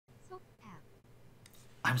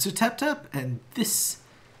I'm SirTapTap, and this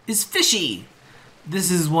is Fishy. This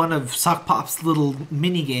is one of Sokpop's little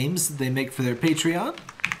mini games they make for their Patreon.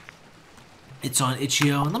 It's on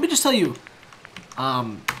itch.io, and let me just tell you,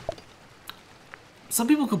 some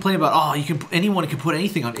people complain about, oh, anyone can put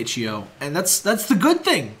anything on itch.io, and that's the good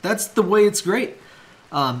thing. That's the way it's great.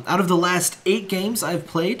 Out of the last 8 games I've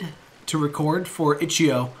played to record for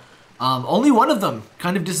itch.io, only one of them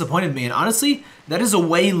kind of disappointed me, and honestly, that is a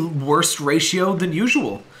way worse ratio than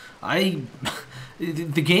usual.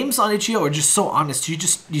 The games on itch.io are just so honest.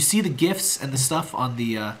 You see the GIFs and the stuff on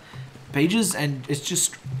the pages, and it's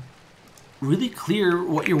just really clear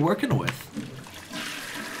what you're working with.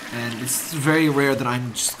 And it's very rare that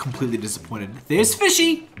I'm just completely disappointed. There's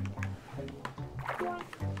Fishy!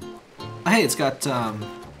 Hey, it's got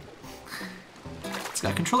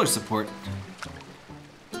controller support.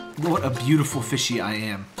 What a beautiful Fishy I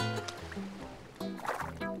am.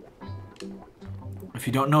 If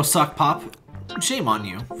you don't know Sokpop, shame on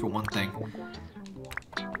you, for one thing.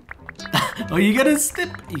 Oh, you gotta snip!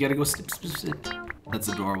 You gotta go snip, snip, snip. That's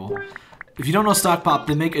adorable. If you don't know Sokpop,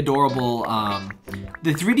 they make adorable,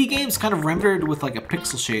 the 3D game's kind of rendered with like a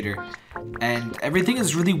pixel shader, and everything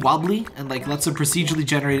is really wobbly and like lots of procedurally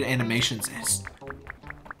generated animations. I just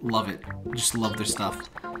love it. Just love their stuff.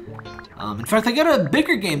 In fact, I got a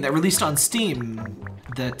bigger game that released on Steam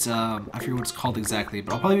that, I forget what it's called exactly,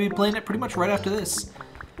 but I'll probably be playing it pretty much right after this.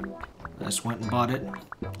 I just went and bought it.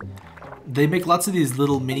 They make lots of these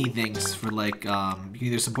little mini things for like, you can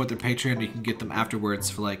either support their Patreon or you can get them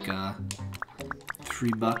afterwards for like,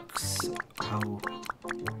 $3. How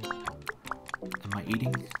am I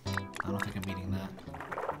eating? I don't think I'm eating that.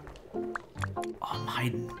 Oh, I'm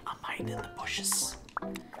hiding in the bushes.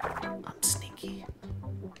 I'm sneaky.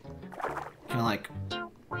 Can I like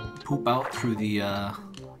poop out through the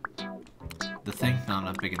thing? No, I'm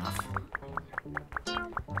not big enough.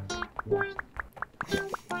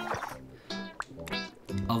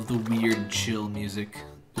 Of the weird chill music.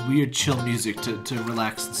 Weird chill music to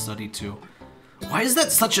relax and study to. Why is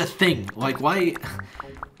that such a thing? Like, why?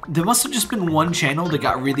 There must have just been one channel that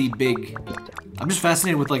got really big. I'm just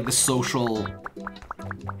fascinated with like the social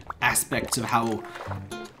aspects of how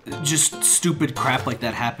just stupid crap like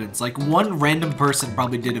that happens. Like one random person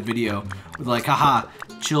probably did a video with like, haha,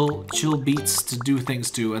 chill beats to do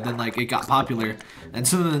things to, and then like it got popular, and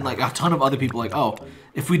so then like a ton of other people like, oh,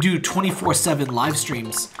 if we do 24/7 live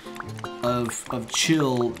streams of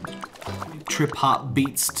chill trip hop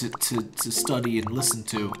beats to study and listen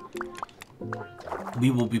to,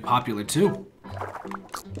 we will be popular too.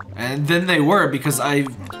 And then they were, because I've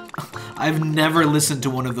never listened to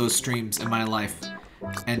one of those streams in my life,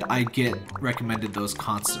 and I get recommended those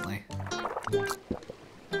constantly.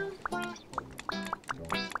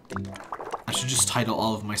 I should just title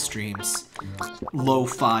all of my streams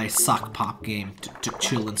Lo-Fi Sokpop game to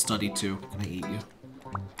chill and study to. Can I eat you?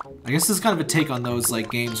 I guess this is kind of a take on those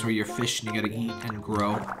like games where you're fish and you gotta eat and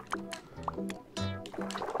grow.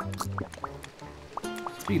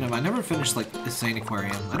 Speaking of, I never finished like the Sane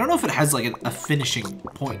Aquarium. I don't know if it has like a finishing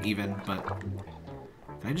point even, but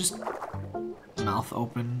can I just mouth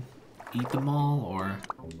open, eat them all, or?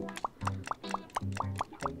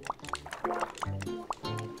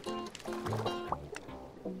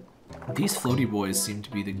 These floaty boys seem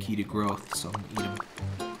to be the key to growth, so I'm gonna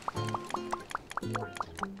eat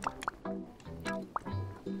them.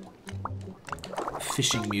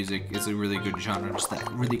 Fishing music is a really good genre, just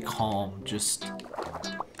that really calm, just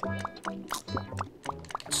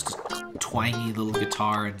a twangy little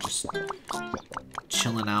guitar and just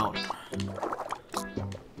chilling out.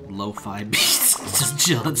 Lo-fi beats, just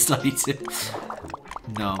chill and study too.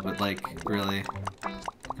 No, but like, really.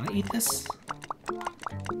 Can I eat this?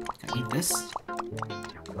 Can I eat this?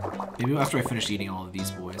 Maybe after I finish eating all of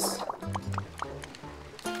these boys.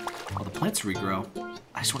 Oh, the plants regrow.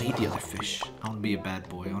 I just want to eat the other fish. I want to be a bad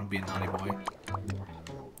boy. I want to be a naughty boy.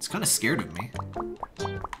 It's kind of scared of me.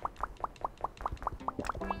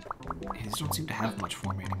 These don't seem to have much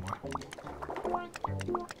for me anymore.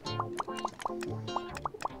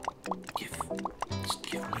 Just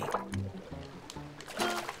give me.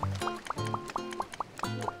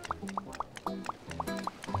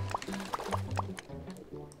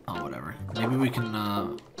 Oh, whatever. Maybe we can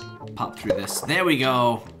pop through this. There we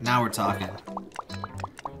go. Now we're talking.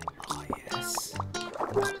 Oh, yes.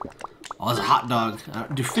 Oh, there's a hot dog.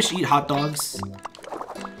 Do fish eat hot dogs?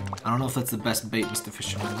 I don't know if that's the best bait, Mr.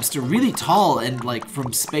 Fisherman. Mr. Really Tall and, like,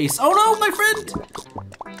 from space. Oh, no, my friend!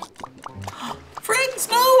 Friends,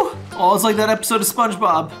 no! Oh, it's like that episode of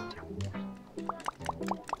SpongeBob.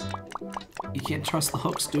 You can't trust the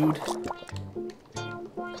hooks, dude.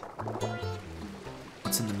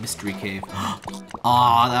 What's in the mystery cave.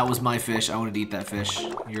 Aw, that was my fish. I wanted to eat that fish.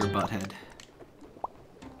 You're a butthead.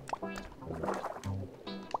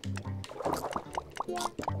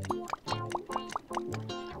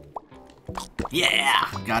 Yeah!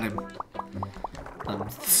 Got him. I'm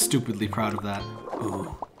stupidly proud of that.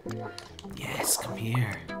 Ooh. Yes, come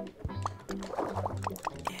here.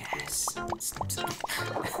 Yes. Snip, snip.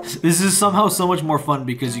 This is somehow so much more fun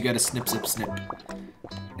because you gotta snip, snip, snip.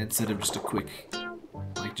 Instead of just a quick,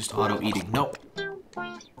 like, just auto-eating. Nope.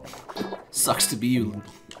 Sucks to be you.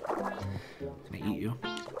 Can I eat you?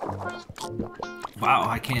 Wow,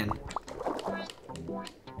 I can.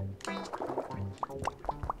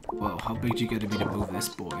 Whoa, how big do you gotta be to move this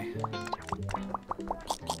boy?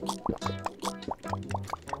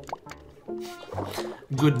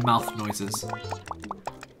 Good mouth noises.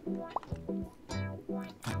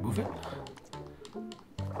 Can I move it?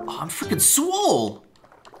 Oh, I'm freaking swole!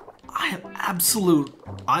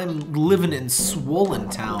 I'm living in swollen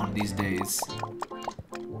town these days.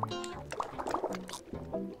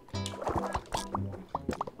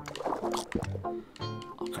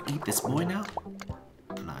 Oh, can I eat this boy now?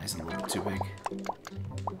 Nah, he's a little bit too big.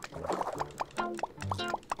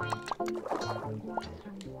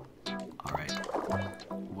 Alright.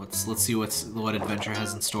 Let's see what adventure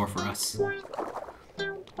has in store for us.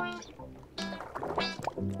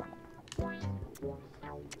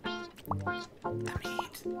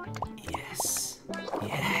 Yes.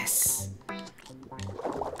 Yes.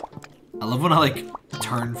 I love when I like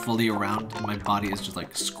turn fully around and my body is just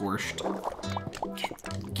like squished.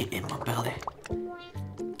 Get in my belly.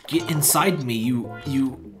 Get inside me, you.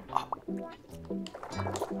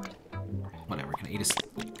 Whatever, can I eat a...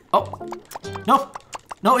 Oh! No!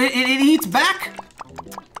 No, it eats back!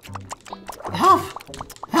 Help!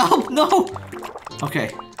 Help, no!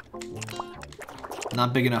 Okay.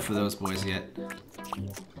 Not big enough for those boys yet.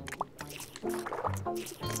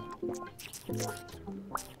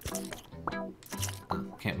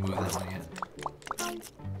 Can't move that one yet.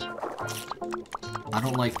 I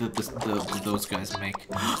don't like that those guys make.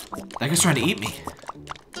 That guy's trying to eat me.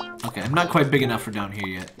 Okay, I'm not quite big enough for down here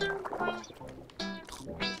yet.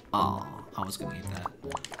 Oh, I was gonna eat that.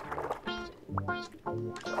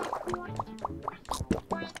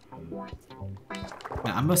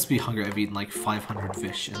 Man, I must be hungry. I've eaten like 500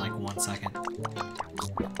 fish in like 1 second.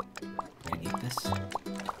 Can I eat this?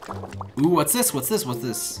 Ooh, what's this? What's this? What's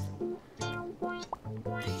this?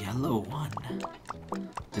 The yellow one.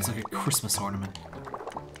 It's like a Christmas ornament.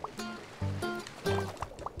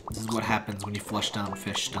 This is what happens when you flush down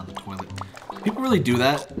fish down the toilet. People really do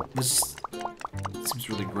that? This seems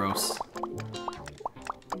really gross.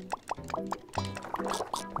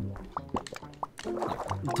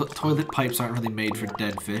 Toilet pipes aren't really made for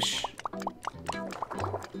dead fish.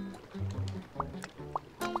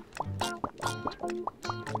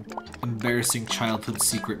 Embarrassing childhood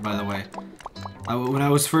secret, by the way. When I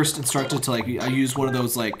was first instructed to, like, I used one of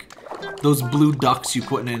those, like, those blue ducks you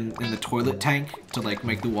put in the toilet tank to, like,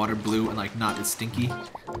 make the water blue and, like, not as stinky.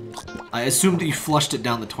 I assumed that you flushed it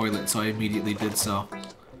down the toilet, so I immediately did so.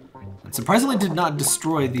 And surprisingly did not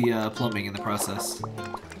destroy the plumbing in the process.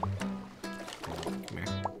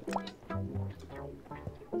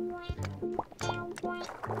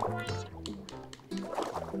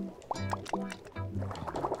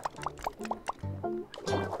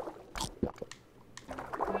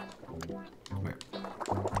 Come here.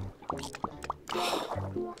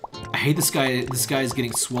 I hate this guy. This guy is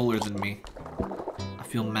getting swoller than me. I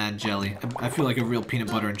feel mad jelly. I feel like a real peanut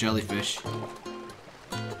butter and jellyfish.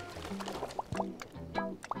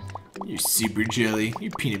 You're super jelly.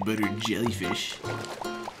 You're peanut butter and jellyfish.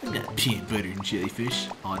 I'm not peanut butter and jellyfish.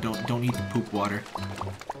 Oh, don't eat the poop water.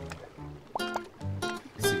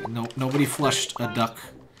 See, nobody flushed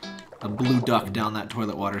a blue duck down that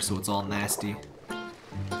toilet water, so it's all nasty.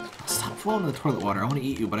 Stop flowing in the toilet water. I want to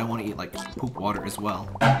eat you, but I want to eat like poop water as well.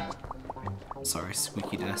 Sorry,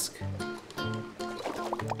 squeaky desk.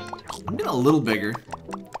 I'm getting a little bigger.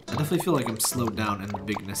 I definitely feel like I'm slowed down in the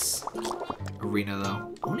bigness arena,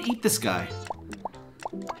 though. I want to eat this guy.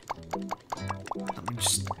 Let me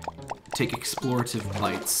just take explorative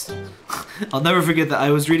bites. I'll never forget that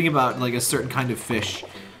I was reading about like a certain kind of fish,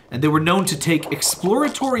 and they were known to take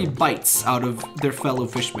exploratory bites out of their fellow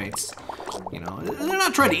fish mates. You know, they're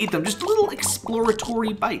not trying to eat them, just little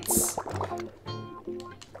exploratory bites.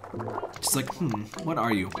 Just like, what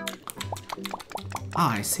are you?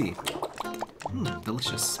 Ah, I see.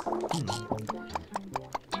 Delicious.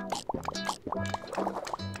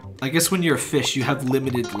 I guess when you're a fish, you have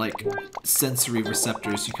limited, like, sensory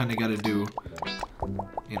receptors. You kind of gotta do,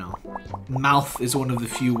 you know, mouth is one of the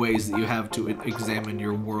few ways that you have to examine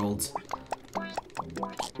your world.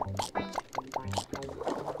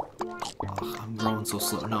 Ugh, I'm growing so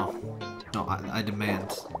slow. No. No, I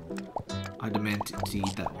demand. I demand to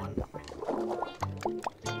eat that one.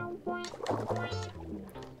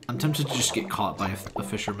 I'm tempted to just get caught by a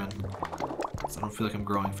fisherman. I don't feel like I'm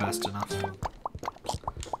growing fast enough.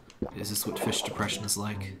 Is this what fish depression is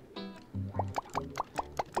like?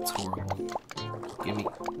 It's horrible. Give me.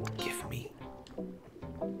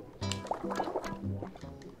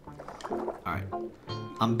 Alright.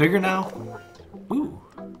 I'm bigger now. Ooh.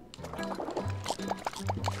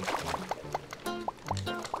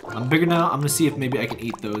 I'm bigger now. I'm gonna see if maybe I can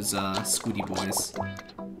eat those squiddy boys.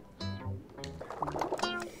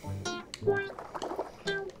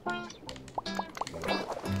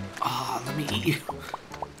 Ah, let me eat you.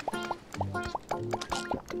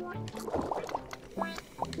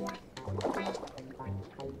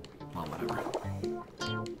 Well, whatever.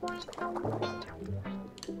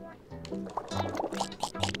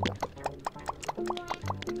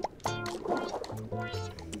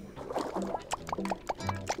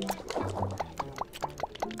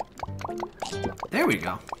 There we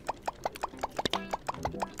go.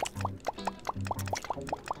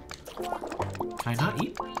 Can I not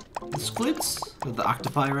eat the squids? Or the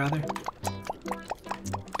octopi, rather?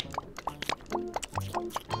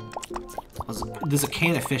 There's a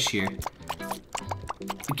can of fish here.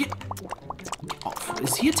 Get off.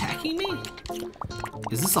 Is he attacking me?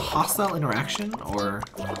 Is this a hostile interaction, or...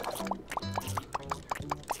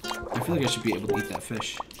 I feel like I should be able to eat that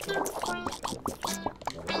fish.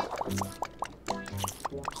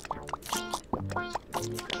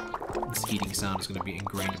 This eating sound is going to be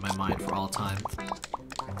ingrained in my mind for all time.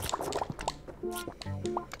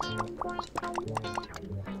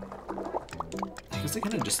 I guess they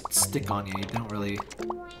kind of just stick on you. You don't really...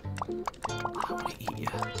 I want to eat you.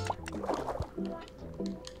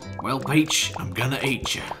 Well, Peach, I'm gonna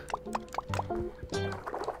eat you.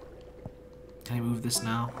 Can I move this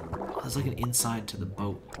now? Oh, there's like an inside to the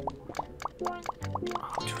boat. Oh,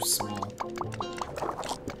 too small.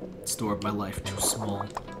 Store of my life, too small.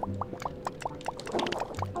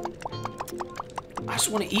 I just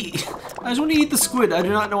want to eat. I just want to eat the squid. I do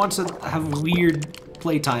not want to have weird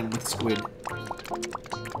playtime with squid.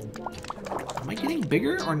 Am I getting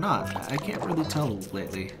bigger or not? I can't really tell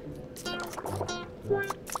lately.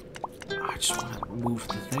 I just want to move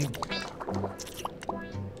the thing.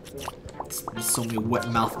 There's so many wet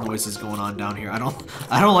mouth noises going on down here. I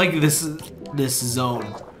don't like this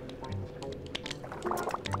zone.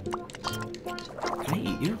 Can I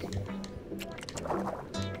eat you?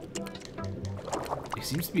 He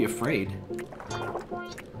seems to be afraid.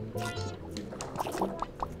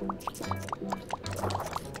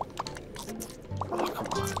 Oh, come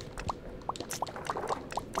on.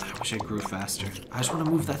 I wish I grew faster. I just want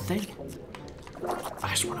to move that thing. I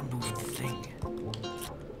just want to move the thing.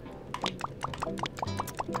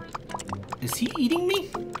 Is he eating me?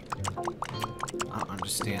 I don't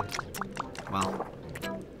understand. Well,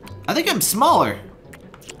 I think I'm smaller.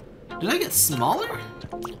 Did I get smaller?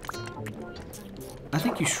 I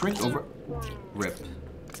think you shrink over... Rip.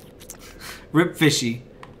 Rip Fishy.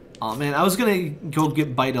 Oh man, I was gonna go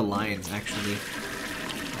bite a lion, actually.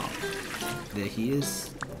 Oh, there he is.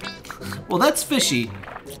 Well, that's Fishy.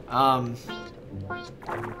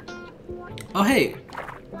 Oh hey,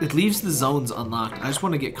 it leaves the zones unlocked. I just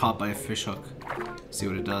want to get caught by a fish hook. See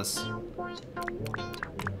what it does.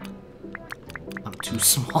 I'm too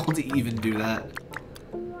small to even do that.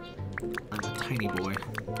 I'm a tiny boy.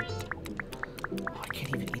 Oh, I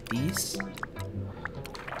can't even eat these?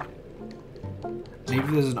 Maybe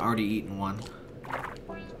there's an already eaten one.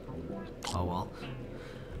 Oh well.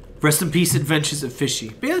 Rest in peace, Adventures of Fishy.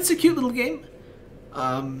 But yeah, it's a cute little game.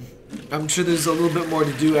 I'm sure there's a little bit more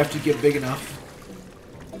to do after you get big enough.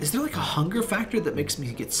 Is there like a hunger factor that makes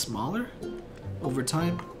me get smaller over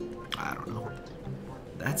time? I don't know.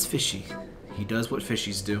 That's Fishy. He does what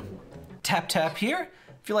fishies do. Tap Tap here.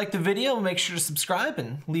 If you liked the video, make sure to subscribe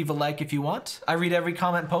and leave a like if you want. I read every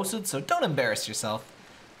comment posted, so don't embarrass yourself.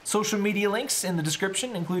 Social media links in the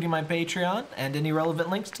description, including my Patreon and any relevant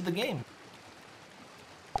links to the game.